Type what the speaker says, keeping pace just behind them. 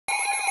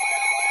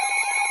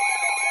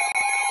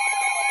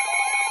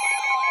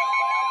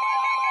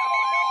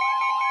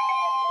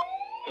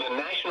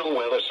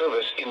National Weather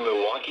Service in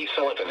Milwaukee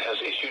Sullivan has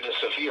issued a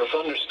severe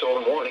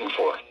thunderstorm warning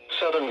for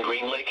southern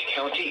Green Lake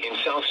County in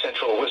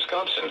south-central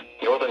Wisconsin,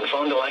 northern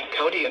Fond du Lac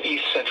County in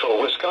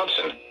east-central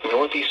Wisconsin,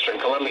 northeastern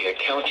Columbia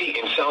County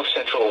in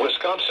south-central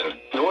Wisconsin,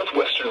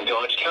 northwestern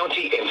Dodge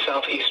County in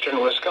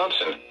southeastern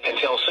Wisconsin,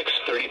 until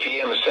 6:30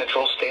 p.m.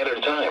 Central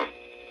Standard Time.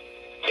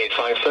 At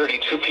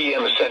 5:32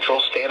 p.m. Central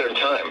Standard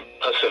Time,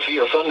 a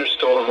severe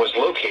thunderstorm was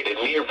located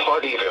near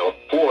Partyville,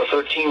 or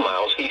 13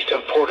 miles east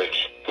of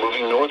Portage,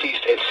 moving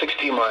northeast at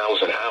 60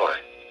 miles an hour.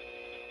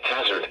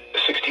 Hazard,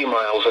 60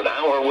 miles an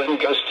hour wind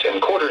gusts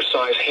and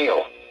quarter-size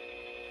hail.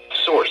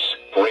 Source,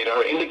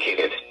 radar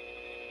indicated.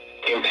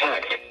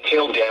 Impact,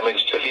 hail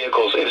damage to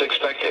vehicles is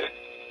expected.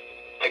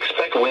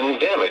 Expect wind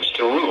damage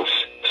to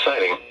roofs,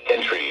 siding,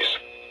 and trees.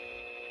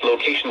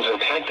 Locations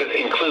impacted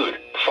include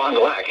Fond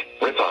du Lac,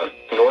 Ripon,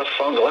 North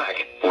Fond du Lac,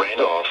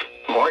 Randolph,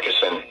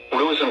 Markesan,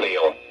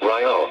 Rosendale,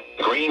 Rio,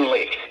 Green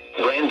Lake,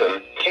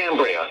 Brandon,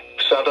 Cambria,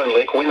 Southern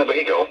Lake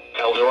Winnebago,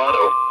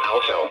 Eldorado,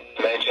 Alto,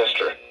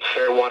 Manchester,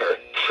 Fairwater,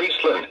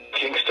 Friesland,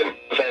 Kingston,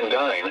 Van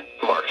Dyne,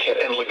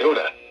 Marquette, and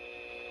Lagoda.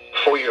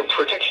 For your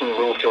protection,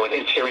 move to an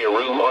interior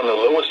room on the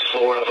lowest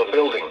floor of a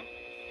building.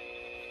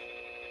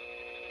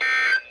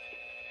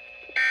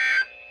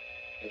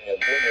 You have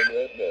one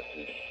unread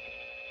message.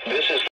 This is